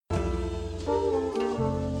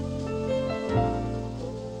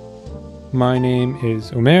My name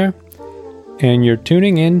is Omer, and you're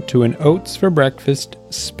tuning in to an Oats for Breakfast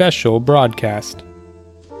special broadcast.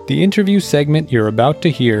 The interview segment you're about to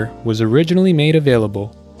hear was originally made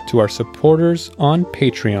available to our supporters on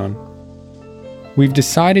Patreon. We've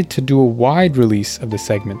decided to do a wide release of the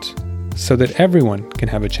segment so that everyone can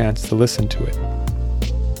have a chance to listen to it.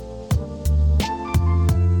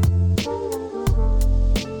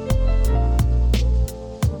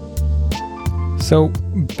 So,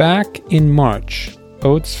 back in March,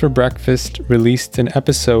 Oats for Breakfast released an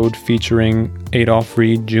episode featuring Adolph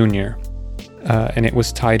Reed Jr., and it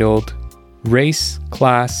was titled Race,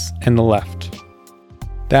 Class, and the Left.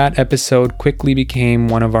 That episode quickly became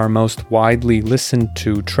one of our most widely listened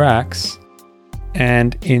to tracks,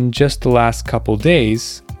 and in just the last couple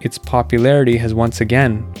days, its popularity has once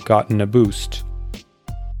again gotten a boost.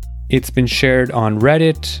 It's been shared on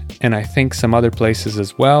Reddit, and I think some other places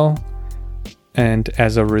as well, and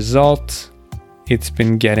as a result, it's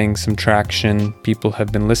been getting some traction. People have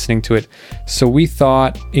been listening to it. So we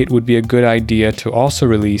thought it would be a good idea to also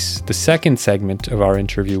release the second segment of our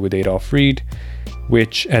interview with Adolph Reed,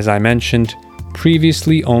 which, as I mentioned,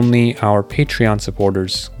 previously only our Patreon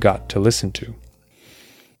supporters got to listen to.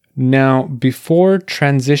 Now, before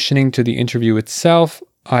transitioning to the interview itself,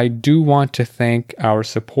 I do want to thank our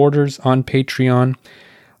supporters on Patreon.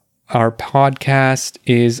 Our podcast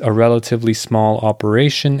is a relatively small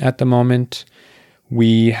operation at the moment.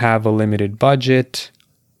 We have a limited budget.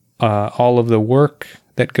 All of the work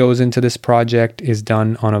that goes into this project is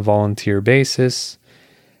done on a volunteer basis.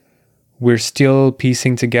 We're still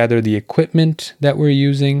piecing together the equipment that we're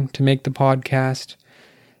using to make the podcast.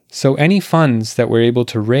 So any funds that we're able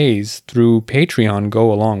to raise through Patreon go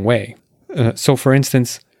a long way. So for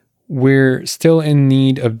instance, we're still in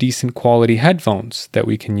need of decent quality headphones that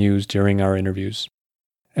we can use during our interviews.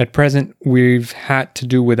 At present, we've had to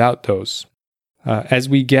do without those. As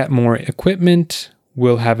we get more equipment,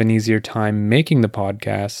 we'll have an easier time making the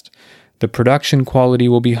podcast. The production quality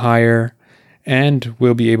will be higher, and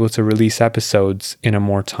we'll be able to release episodes in a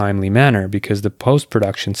more timely manner because the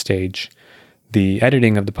post-production stage, the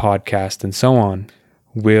editing of the podcast, and so on,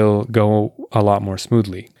 will go a lot more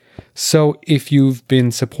smoothly. So if you've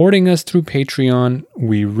been supporting us through Patreon,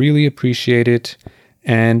 we really appreciate it.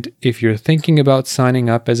 And if you're thinking about signing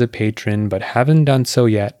up as a patron but haven't done so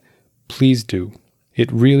yet, please do.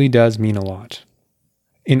 It really does mean a lot.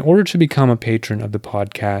 In order to become a patron of the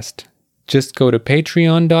podcast, just go to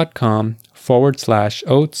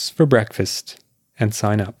patreon.com/Oats for Breakfast and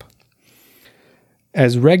sign up.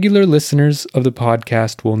 As regular listeners of the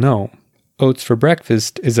podcast will know, Oats for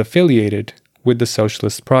Breakfast is affiliated with the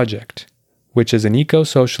Socialist Project, which is an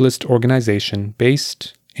eco-socialist organization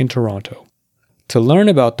based in Toronto. To learn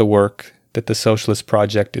about the work that the Socialist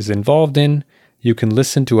Project is involved in, you can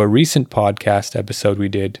listen to a recent podcast episode we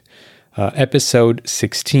did, episode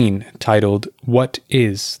 16, titled, What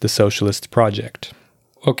is the Socialist Project?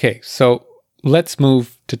 Okay, so let's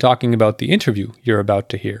move to talking about the interview you're about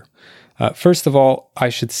to hear. First of all, I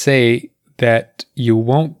should say that you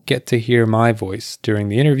won't get to hear my voice during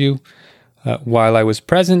the interview. While I was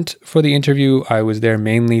present for the interview, I was there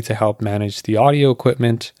mainly to help manage the audio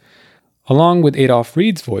equipment, along with Adolph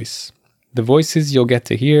Reed's voice. The voices you'll get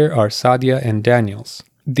to hear are Sadia and Daniel's.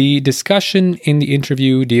 The discussion in the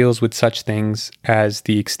interview deals with such things as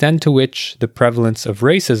the extent to which the prevalence of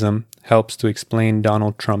racism helps to explain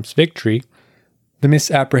Donald Trump's victory, the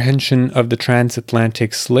misapprehension of the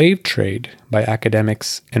transatlantic slave trade by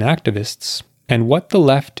academics and activists, and what the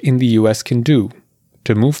left in the US can do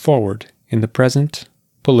to move forward in the present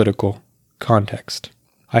political context.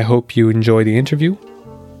 I hope you enjoy the interview.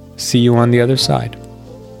 See you on the other side.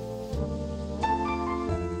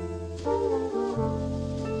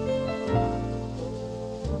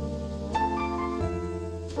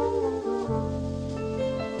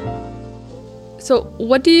 So,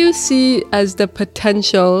 what do you see as the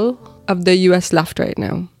potential of the US left right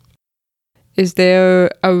now? Is there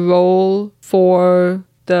a role for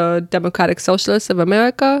the Democratic Socialists of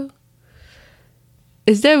America?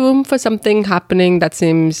 Is there room for something happening that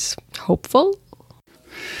seems hopeful?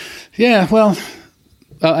 Yeah, well,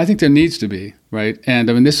 I think there needs to be, right? And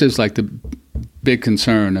I mean, this is like the big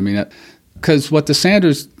concern. I mean, because what the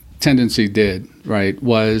Sanders tendency did, right,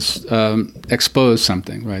 was expose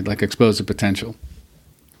something, right, like expose the potential.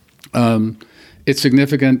 It's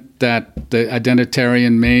significant that the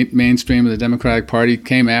identitarian mainstream of the Democratic Party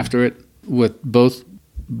came after it with both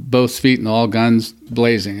feet and all guns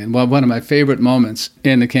blazing. And one of my favorite moments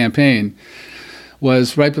in the campaign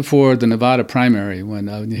was right before the Nevada primary when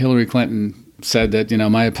Hillary Clinton said that,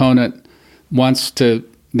 my opponent wants to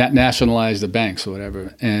nationalize the banks or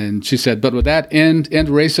whatever. And she said, but would that end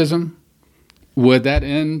racism? Would that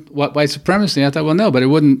end white supremacy? I thought, well, no, but it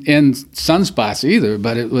wouldn't end sunspots either.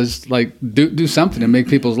 But it was like, do something to make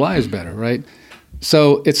people's lives better, right?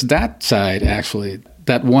 So it's that side, actually,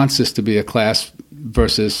 that wants this to be a class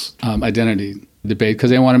versus identity debate, because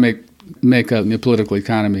they want to make the political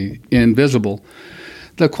economy invisible.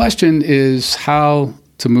 The question is how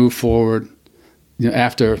to move forward,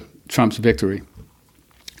 after Trump's victory.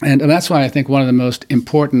 And that's why I think one of the most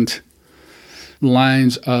important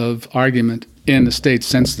lines of argument in the states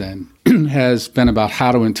since then has been about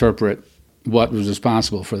how to interpret what was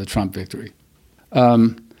responsible for the Trump victory.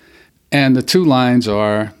 And the two lines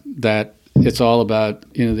are that it's all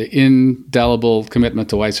about the indelible commitment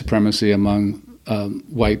to white supremacy among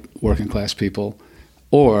white working class people,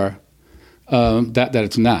 or that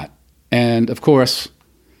it's not. And of course,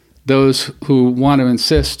 those who want to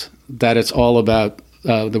insist that it's all about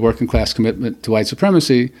the working class commitment to white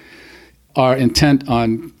supremacy are intent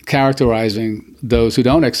on characterizing those who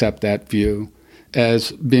don't accept that view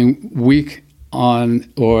as being weak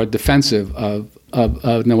on or defensive of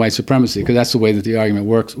white supremacy, because that's the way that the argument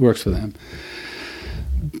works for them.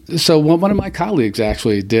 So one of my colleagues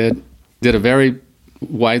actually did a very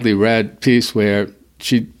widely read piece where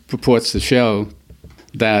she purports to show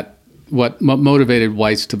that what motivated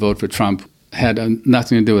whites to vote for Trump had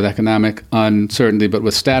nothing to do with economic uncertainty, but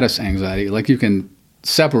with status anxiety. Like, you can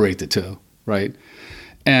separate the two, right?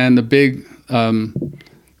 And the big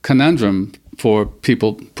conundrum for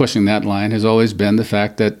people pushing that line has always been the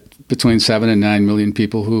fact that between 7 and 9 million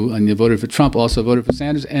people who voted for Trump also voted for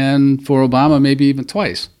Sanders, and for Obama maybe even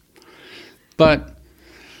twice. But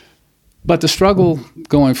the struggle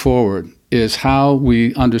going forward is how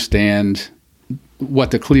we understand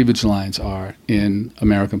what the cleavage lines are in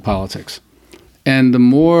American politics. And the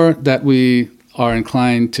more that we are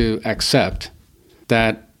inclined to accept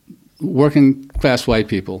that working class white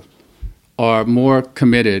people are more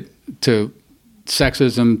committed to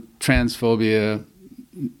sexism, transphobia,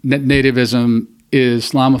 nativism,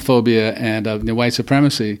 Islamophobia, and white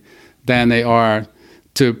supremacy than they are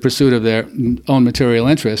to pursuit of their own material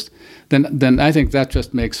interest, then I think that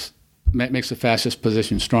just makes the fascist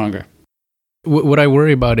position stronger. What I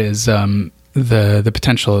worry about is the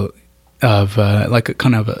potential of like a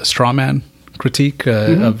kind of a straw man critique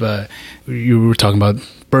of you were talking about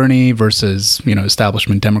Bernie versus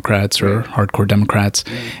establishment Democrats or hardcore Democrats,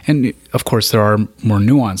 and of course there are more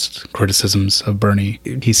nuanced criticisms of Bernie.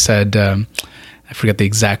 He said, I forget the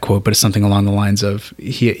exact quote, but it's something along the lines of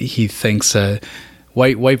he thinks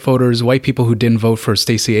white voters, white people who didn't vote for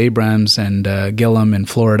Stacey Abrams and Gillum in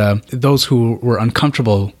Florida, those who were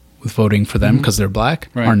uncomfortable with voting for them because they're black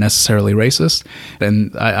aren't necessarily racist.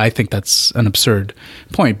 And I think that's an absurd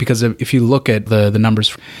point, because if you look at the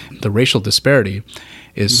numbers, the racial disparity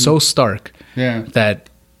is so stark that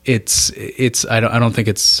it's I don't think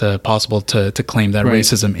it's possible to claim that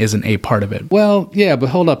racism isn't a part of it. Well, yeah, but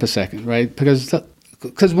hold up a second, right?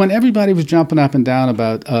 Because when everybody was jumping up and down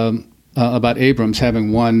about Abrams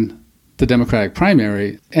having won the Democratic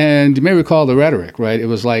primary, and you may recall the rhetoric, right? It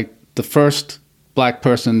was like the first black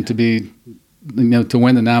person to be, to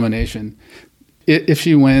win the nomination. If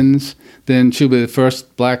she wins, then she'll be the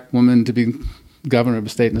first black woman to be governor of a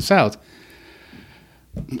state in the South.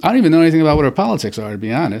 I don't even know anything about what her politics are, to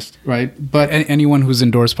be honest, right? But anyone who's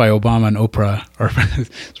endorsed by Obama and Oprah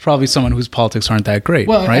is probably someone whose politics aren't that great,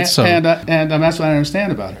 right? And that's what I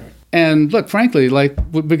understand about her. And look, frankly, like,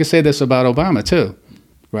 we could say this about Obama too,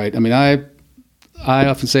 right? I mean, I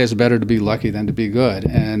often say it's better to be lucky than to be good,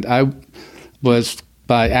 and I was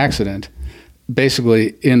by accident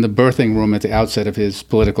basically in the birthing room at the outset of his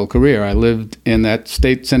political career. I lived in that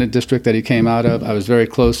state Senate district that he came out of. I was very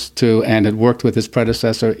close to and had worked with his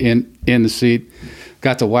predecessor in the seat.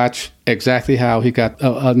 Got to watch exactly how he got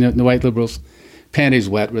the white liberals' panties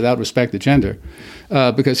wet without respect to gender,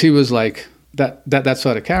 because he was like that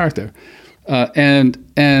sort of character.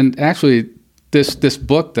 And actually, this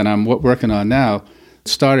book that I'm working on now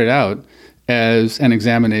started out as an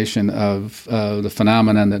examination of the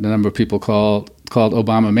phenomenon that a number of people called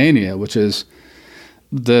Obama mania, which is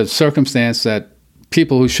the circumstance that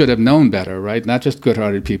people who should have known better, right? Not just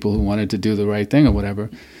good-hearted people who wanted to do the right thing or whatever,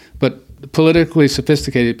 but politically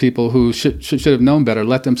sophisticated people who should have known better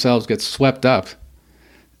let themselves get swept up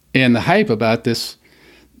in the hype about this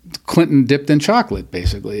Clinton dipped in chocolate,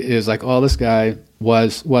 basically, is like all this guy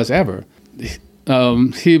was ever.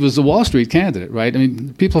 He was the Wall Street candidate, right? I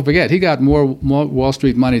mean, people forget he got more Wall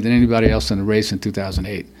Street money than anybody else in the race in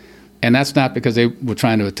 2008. And that's not because they were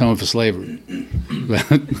trying to atone for slavery.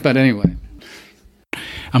 But anyway.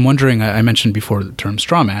 I'm wondering, I mentioned before the term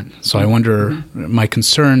straw man. So I wonder, my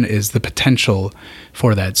concern is the potential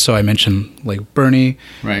for that. So I mentioned like Bernie,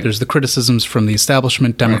 Right. there's the criticisms from the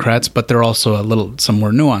establishment Democrats, but there are also some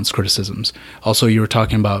more nuanced criticisms. Also, you were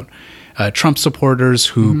talking about Trump supporters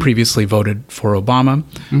who previously voted for Obama.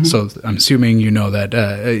 So I'm assuming you know that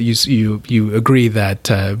you agree that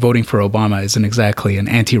voting for Obama isn't exactly an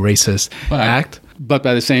anti-racist act. But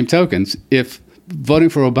by the same tokens, if voting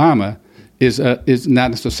for Obama is not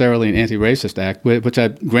necessarily an anti-racist act, which I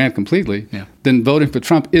grant completely, then voting for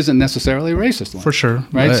Trump isn't necessarily a racist one. For sure.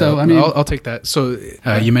 Right? So, I mean... I'll take that. So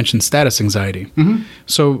you mentioned status anxiety.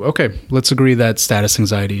 So, okay, let's agree that status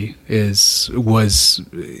anxiety was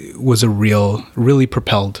a really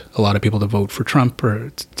propelled a lot of people to vote for Trump or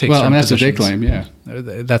to take certain that's positions. what they claim, yeah.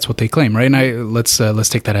 That's what they claim, right? And let's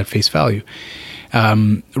take that at face value.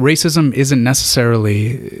 Racism isn't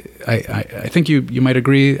necessarily, I think you might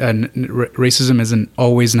agree, racism isn't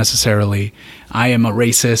always necessarily, I am a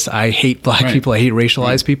racist, I hate black people, I hate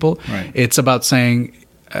racialized people. Right. It's about saying,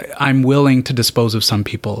 I'm willing to dispose of some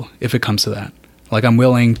people if it comes to that. Like I'm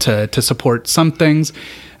willing to support some things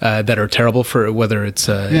that are terrible, for whether it's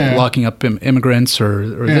locking up immigrants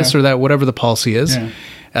or this or that, whatever the policy is,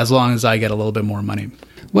 as long as I get a little bit more money.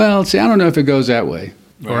 Well, see, I don't know if it goes that way.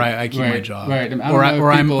 Or I keep my job, right?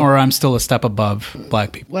 Or I'm still a step above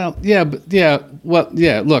black people. Well,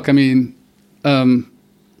 Look, I mean,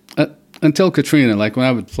 until Katrina, like when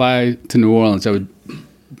I would fly to New Orleans,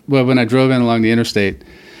 when I drove in along the interstate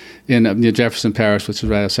in near Jefferson Parish, which is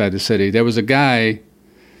right outside the city, there was a guy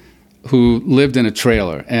who lived in a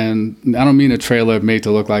trailer, and I don't mean a trailer made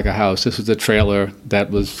to look like a house. This was a trailer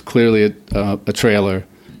that was clearly a trailer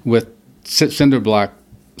with cinder block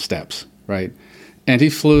steps, right? And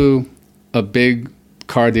he flew a big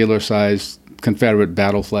car dealer-sized Confederate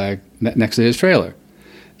battle flag next to his trailer.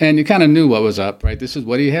 And you kind of knew what was up, right? This is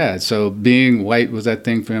what he had. So being white was that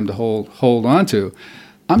thing for him to hold on to.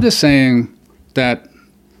 I'm just saying that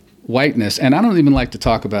whiteness, and I don't even like to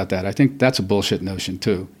talk about that. I think that's a bullshit notion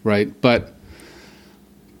too, right? But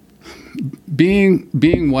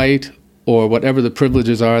being white, or whatever the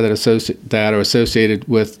privileges are that are associated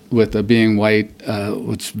with being white,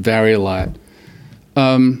 which vary a lot,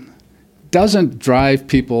 doesn't drive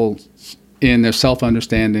people in their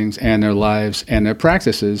self-understandings and their lives and their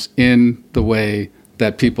practices in the way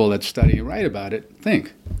that people that study and write about it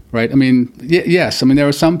think, right? I mean, yes. I mean, there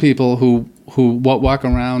are some people who walk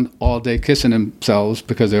around all day kissing themselves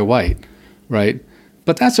because they're white, right?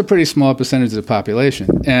 But that's a pretty small percentage of the population.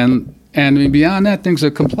 And I mean, beyond that, things are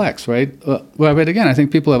complex, right? But again, I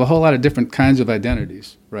think people have a whole lot of different kinds of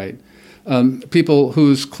identities, right? People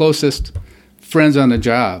whose closest friends on the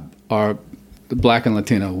job are black and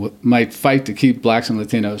Latino might fight to keep blacks and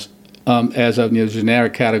Latinos as of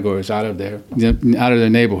generic categories out of their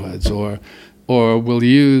neighborhoods, or will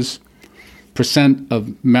use percent of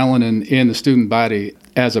melanin in the student body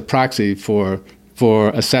as a proxy for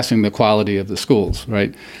assessing the quality of the schools,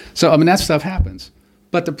 right? So I mean, that stuff happens.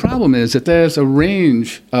 But the problem is that there's a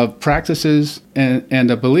range of practices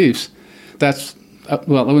and of beliefs that's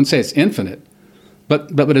well, I wouldn't say it's infinite,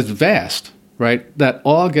 but it's vast, right? That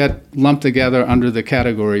all get lumped together under the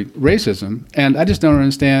category racism, and I just don't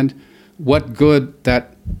understand what good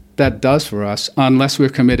that does for us unless we're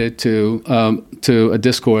committed to a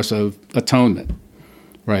discourse of atonement,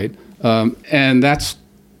 right? And that's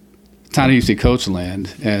Ta-Nehisi Coates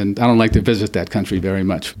land, and I don't like to visit that country very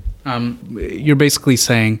much. You're basically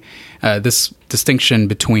saying this distinction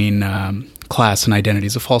between class and identity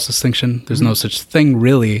is a false distinction. There's no such thing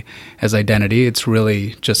really as identity. It's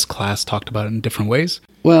really just class talked about in different ways.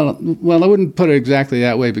 Well, I wouldn't put it exactly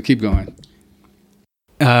that way, but keep going.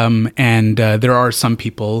 And there are some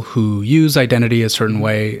people who use identity a certain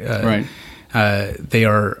way. Right. They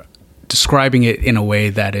are describing it in a way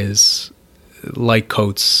that is like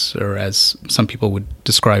Coates, or as some people would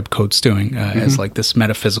describe Coates doing, as like this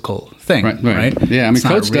metaphysical thing, right? Yeah, I mean,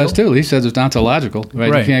 Coates does too. He says it's ontological,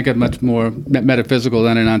 right? You can't get much more metaphysical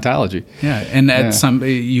than an ontology. Yeah, and at some,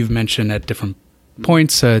 you've mentioned at different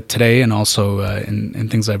points today, and also in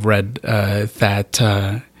things I've read,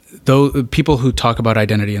 that though people who talk about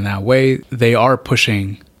identity in that way, they are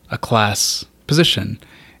pushing a class position.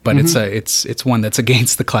 But it's one that's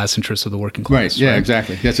against the class interests of the working class. Right. Yeah. Right?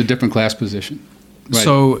 Exactly. That's a different class position. Right.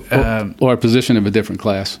 So, or a position of a different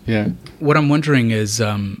class. Yeah. What I'm wondering is,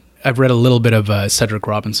 I've read a little bit of Cedric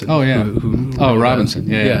Robinson. Oh yeah.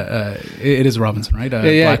 Robinson. It is Robinson, right?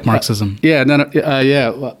 Black Marxism. I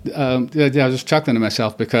was just chuckling to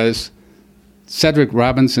myself because Cedric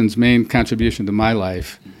Robinson's main contribution to my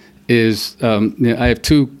life is I have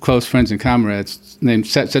two close friends and comrades named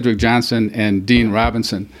Cedric Johnson and Dean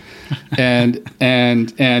Robinson, and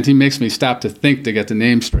he makes me stop to think to get the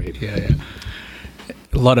name straight. Yeah.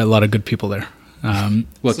 A lot of good people there.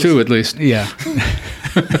 Well, two at least. Yeah.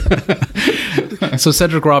 So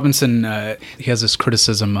Cedric Robinson, he has this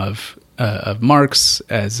criticism of Marx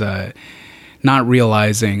as not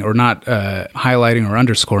realizing or not highlighting or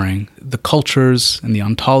underscoring the cultures and the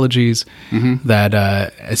ontologies that,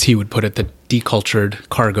 as he would put it, the decultured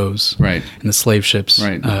cargoes right. and the slave ships,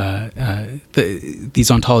 right. These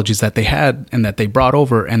ontologies that they had and that they brought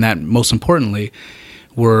over, and that most importantly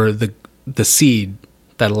were the seed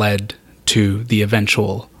that led to the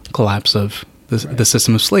eventual collapse of the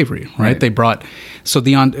system of slavery, right? They brought, so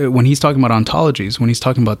when he's talking about ontologies, when he's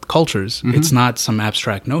talking about cultures, it's not some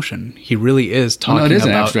abstract notion. He really is talking about... No, it is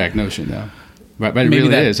an abstract notion, though. Right, it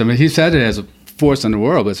really is. I mean, he said it as a force in the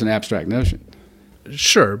world, but it's an abstract notion.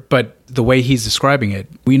 Sure, but the way he's describing it,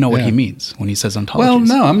 we know what he means when he says ontologies. Well,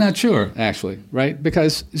 no, I'm not sure, actually, right?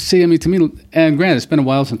 Because, see, I mean, to me, and granted, it's been a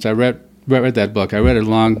while since I read that book. I read it a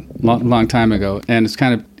long time ago, and it's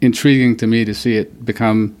kind of intriguing to me to see it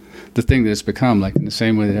become the thing that it's become, like in the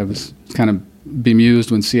same way that I was kind of bemused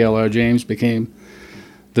when C.L.R. James became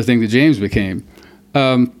the thing that James became.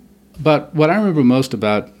 But what I remember most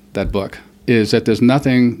about that book is that there's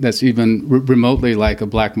nothing that's even remotely like a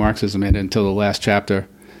black Marxism in it until the last chapter.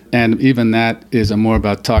 And even that is more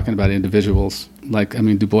about talking about individuals, like, I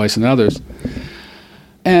mean, Du Bois and others.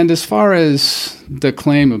 And as far as the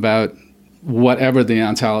claim about whatever the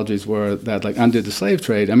ontologies were that like undid the slave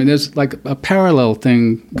trade, I mean, there's like a parallel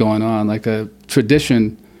thing going on, like a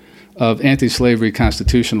tradition of anti-slavery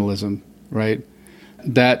constitutionalism, right,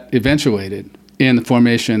 that eventuated in the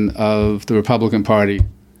formation of the Republican Party,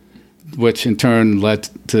 which in turn led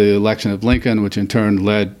to the election of Lincoln, which in turn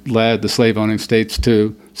led the slave-owning states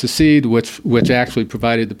to secede, which actually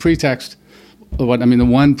provided the pretext, the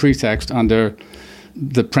one pretext under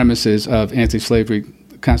the premises of anti-slavery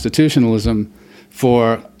constitutionalism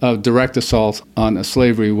for a direct assault on a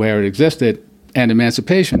slavery where it existed and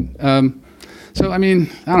emancipation. So, I mean,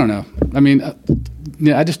 I don't know. I mean,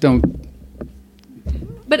 I just don't.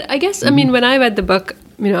 But I guess, I mean, when I read the book,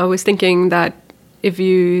 I was thinking that if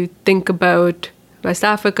you think about West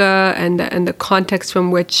Africa and the context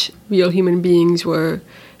from which real human beings were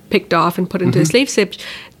picked off and put into the slave ships,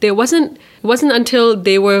 it wasn't until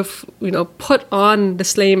they were, put on the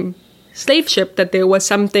slave ship that there was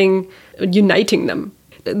something uniting them.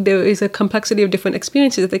 There is a complexity of different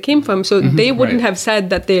experiences that they came from. So they wouldn't have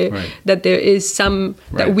said that there is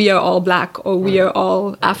that we are all black or we are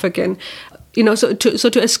all African. So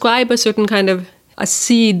to ascribe a certain kind of a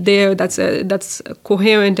seed there that's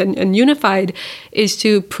coherent and unified is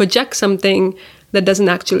to project something that doesn't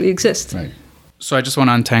actually exist. Right. So I just want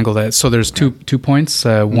to untangle that. So there's two points.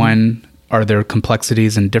 One, are there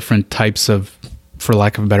complexities in different types of, for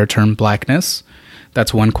lack of a better term, blackness?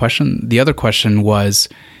 That's one question. The other question was,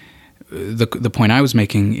 the point I was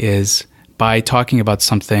making is, by talking about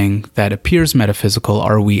something that appears metaphysical,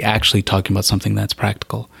 are we actually talking about something that's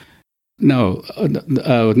practical? No.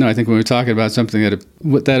 I think when we're talking about something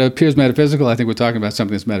that appears metaphysical, I think we're talking about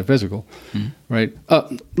something that's metaphysical, right?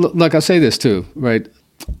 Look, I'll say this too, right?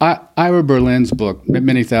 Ira Berlin's book,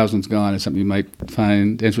 Many Thousands Gone, is something you might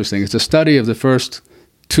find interesting. It's a study of the first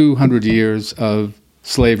 200 years of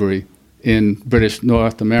slavery in British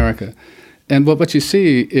North America. And what you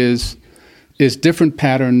see is different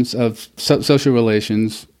patterns of social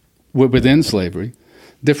relations within slavery,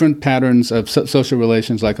 different patterns of social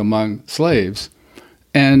relations like among slaves.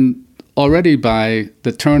 And already by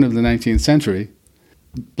the turn of the 19th century,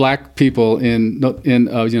 black people in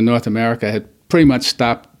North America had pretty much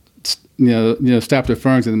stopped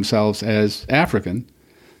referring to themselves as African,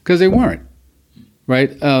 because they weren't,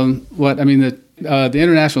 right? The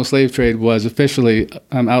international slave trade was officially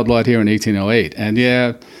outlawed here in 1808,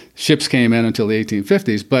 and ships came in until the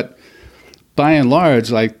 1850s. But by and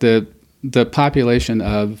large, like the population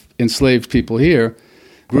of enslaved people here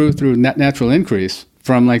grew through natural increase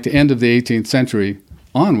from like the end of the 18th century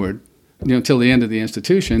onward, till the end of the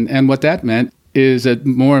institution. And what that meant is that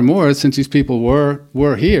more and more, since these people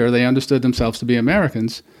were here, they understood themselves to be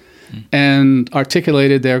Americans and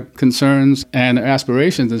articulated their concerns and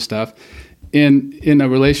aspirations and stuff in a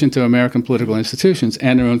relation to American political institutions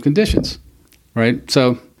and their own conditions, right?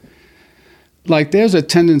 So, like, there's a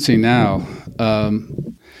tendency now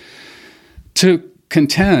to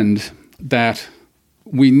contend that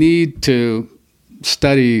we need to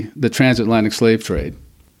study the transatlantic slave trade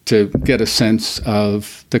to get a sense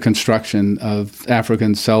of the construction of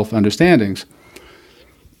African self-understandings.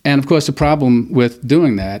 And of course, the problem with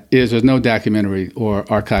doing that is there's no documentary or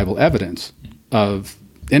archival evidence of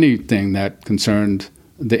anything that concerned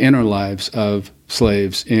the inner lives of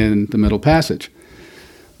slaves in the Middle Passage.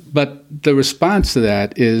 But the response to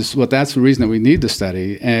that is, well, that's the reason that we need to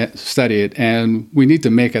study it, and we need to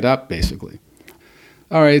make it up, basically.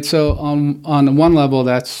 All right, so on one level,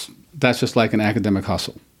 that's just like an academic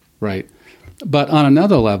hustle, right? But on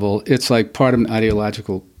another level, it's like part of an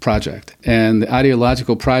ideological project. And the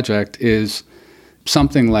ideological project is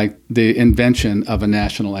something like the invention of a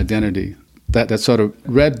national identity that's sort of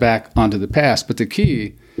read back onto the past. But the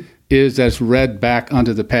key is that it's read back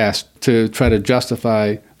onto the past to try to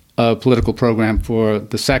justify a political program for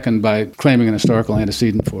the second by claiming an historical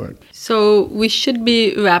antecedent for it. So we should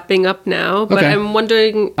be wrapping up now, but Okay. I'm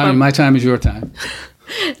wondering... My time is your time.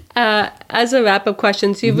 As a wrap-up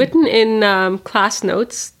question, so you've written in class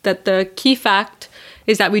notes that the key fact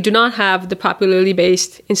is that we do not have the popularly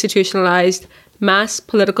based, institutionalized, mass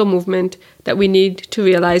political movement that we need to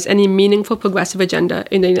realize any meaningful progressive agenda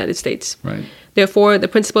in the United States. Right. Therefore, the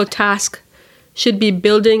principal task should be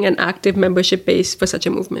building an active membership base for such a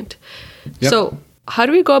movement. Yep. So how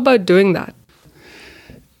do we go about doing that?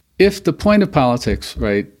 If the point of politics,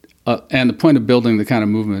 right, and the point of building the kind of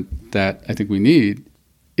movement that I think we need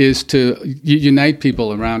is to unite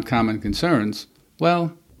people around common concerns,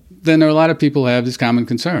 well, then there are a lot of people who have these common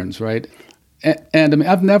concerns, right? And I mean,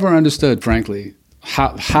 I've never understood, frankly,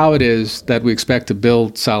 how it is that we expect to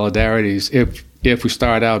build solidarities if we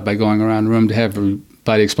start out by going around the room to have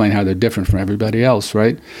everybody explain how they're different from everybody else,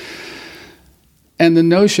 right? And the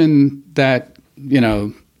notion that,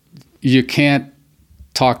 you can't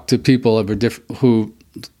talk to people of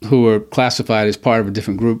who are classified as part of a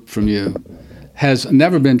different group from you has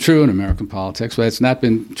never been true in American politics, but it's not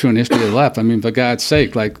been true in history of the left. I mean, for God's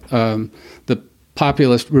sake, the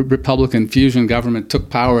populist Republican fusion government took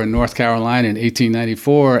power in North Carolina in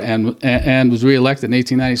 1894 and was reelected in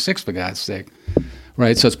 1896, for God's sake,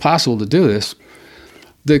 right? So it's possible to do this.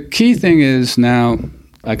 The key thing is now,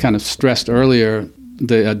 I kind of stressed earlier,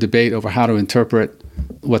 the debate over how to interpret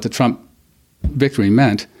what the Trump victory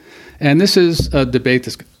meant. And this is a debate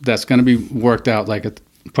that's going to be worked out, at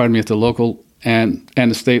the local and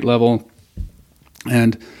the state level,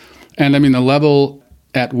 and I mean the level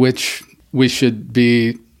at which we should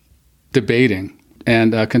be debating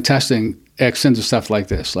and contesting actions of stuff like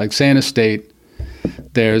this. Like, say in a state,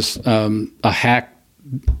 there's a hack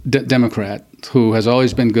Democrat who has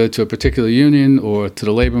always been good to a particular union or to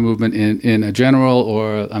the labor movement in a general,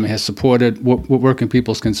 or has supported working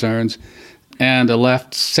people's concerns, and a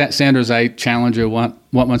left Sandersite challenger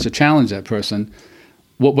wants to challenge that person.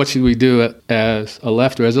 What should we do as a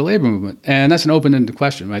left or as a labor movement? And that's an open-ended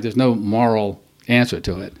question, right? There's no moral answer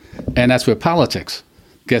to it, and that's where politics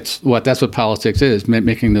that's what politics is,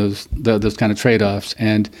 making those kind of trade-offs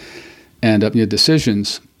and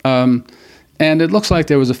decisions. And it looks like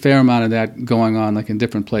there was a fair amount of that going on, in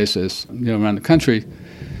different places, around the country.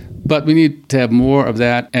 But we need to have more of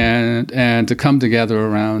that, and to come together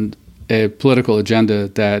around a political agenda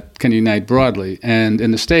that can unite broadly. And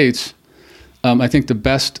in the States, I think the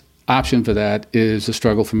best option for that is the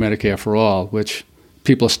struggle for Medicare for All, which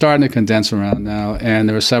people are starting to condense around now, and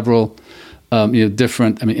there are several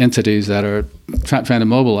different entities that are trying to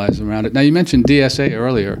mobilize around it. Now, you mentioned DSA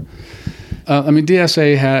earlier.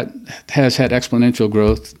 DSA has had exponential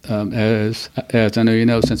growth, as I know you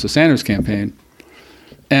know, since the Sanders campaign.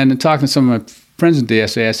 And in talking to some of my friends in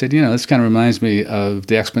DSA, I said, this kind of reminds me of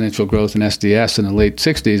the exponential growth in SDS in the late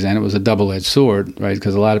 60s, and it was a double-edged sword, right,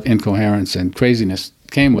 because a lot of incoherence and craziness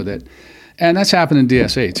came with it. And that's happened in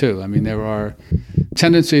DSA, too. There are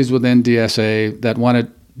tendencies within DSA that want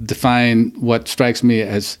to define what strikes me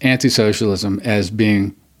as anti-socialism as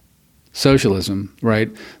being socialism, right?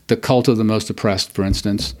 The cult of the most oppressed, for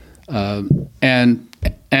instance, and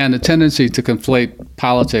a tendency to conflate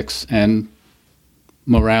politics and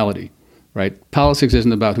morality, right? Politics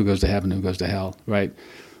isn't about who goes to heaven, who goes to hell, right?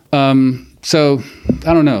 So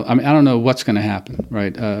I don't know. I don't know what's going to happen,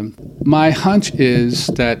 right? My hunch is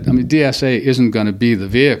that DSA isn't going to be the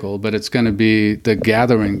vehicle, but it's going to be the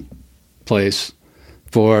gathering place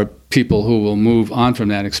for people who will move on from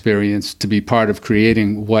that experience to be part of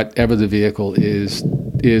creating whatever the vehicle is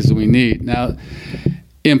we need. Now,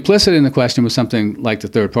 implicit in the question was something like the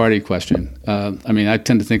third party question. I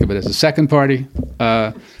tend to think of it as a second party.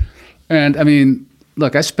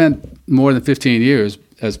 Look, I spent more than 15 years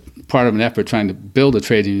as part of an effort trying to build a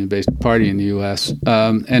trade union-based party in the U.S.,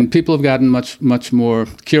 and people have gotten much more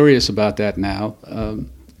curious about that now.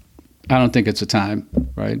 I don't think it's the time,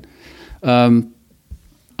 right?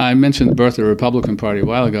 I mentioned the birth of the Republican Party a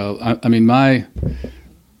while ago.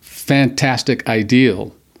 fantastic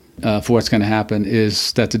ideal for what's going to happen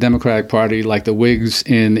is that the Democratic Party, like the Whigs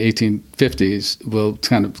in the 1850s, will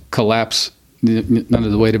kind of collapse under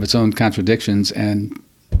the weight of its own contradictions, and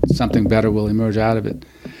something better will emerge out of it.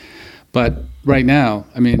 But right now,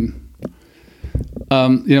 I mean,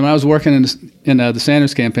 when I was working in the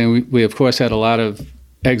Sanders campaign, we of course had a lot of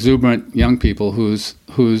exuberant young people whose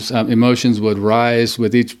emotions would rise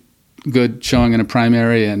with each good showing in a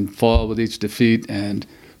primary and fall with each defeat, and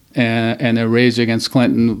their rage against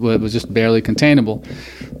Clinton was just barely containable.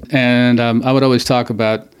 And I would always talk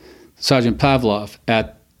about Sergeant Pavlov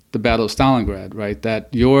at the Battle of Stalingrad, right? That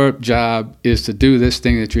your job is to do this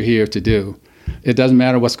thing that you're here to do. It doesn't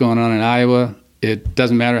matter what's going on in Iowa. It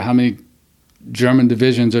doesn't matter how many German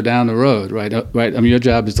divisions are down the road, right? Right. I mean, your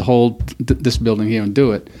job is to hold this building here and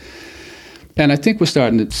do it. And I think we're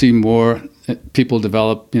starting to see more people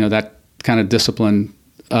develop, that kind of discipline,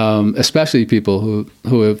 especially people who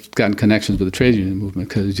have gotten connections with the trade union movement,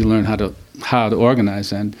 because you learn how to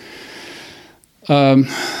organize. And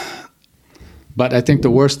but I think the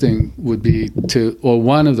worst thing would be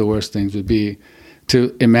one of the worst things would be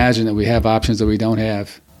to imagine that we have options that we don't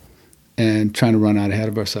have, and trying to run out ahead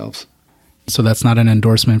of ourselves. So that's not an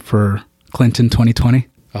endorsement for Clinton 2020?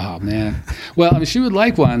 Oh, man. Well, I mean, she would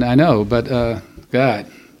like one, I know, but God.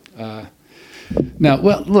 Now,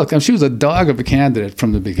 well, look, she was a dog of a candidate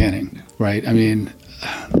from the beginning, right? I mean,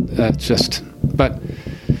 but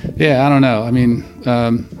yeah, I don't know. I mean,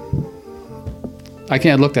 I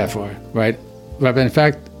can't look that far, right? But in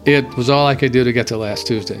fact, it was all I could do to get to last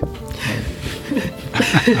Tuesday.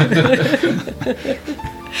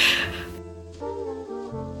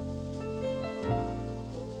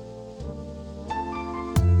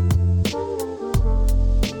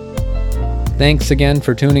 Thanks again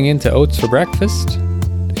for tuning in to Oats for Breakfast.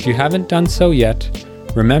 If you haven't done so yet,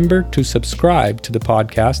 remember to subscribe to the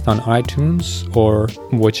podcast on iTunes or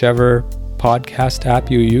whichever podcast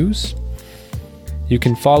app you use. You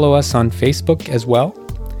can follow us on Facebook as well,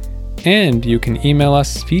 and you can email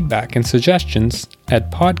us feedback and suggestions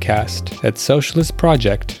at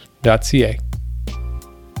podcast@socialistproject.ca.